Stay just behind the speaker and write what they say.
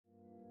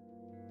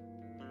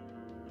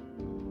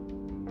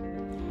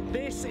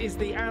This is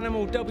the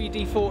Animal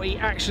WD-40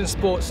 Action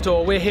Sports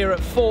Tour. We're here at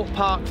Thorpe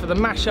Park for the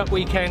Mash-Up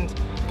weekend.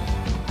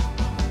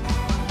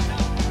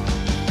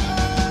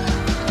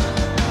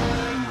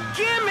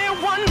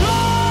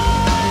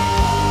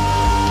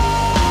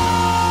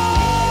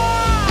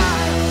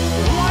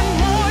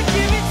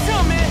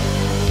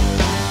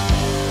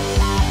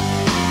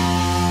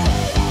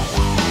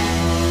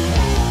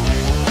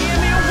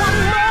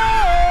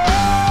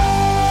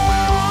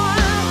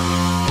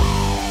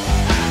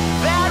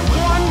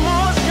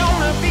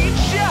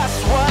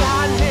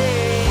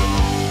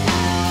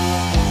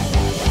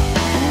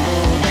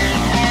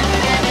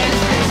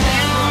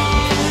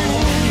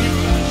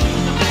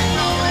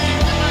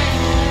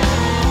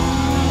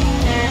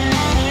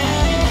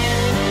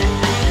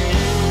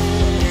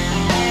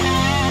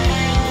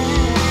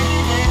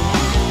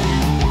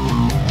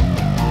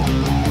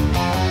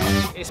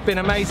 It's been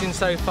amazing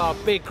so far,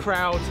 big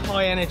crowds,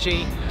 high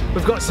energy.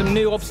 We've got some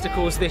new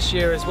obstacles this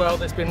year as well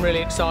that's been really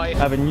exciting. I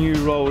have a new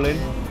roll-in,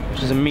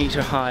 which is a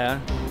metre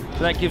higher. So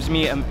that gives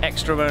me an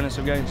extra bonus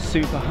of going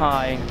super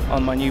high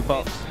on my new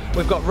box.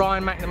 We've got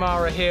Ryan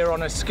Mcnamara here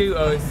on a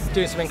scooter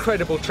doing some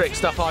incredible trick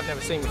stuff I've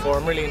never seen before.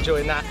 I'm really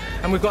enjoying that.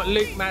 And we've got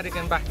Luke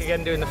Madigan back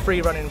again doing the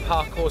free running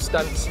parkour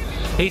stunts.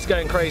 He's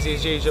going crazy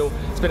as usual.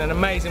 It's been an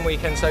amazing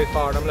weekend so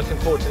far and I'm looking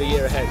forward to the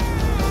year ahead.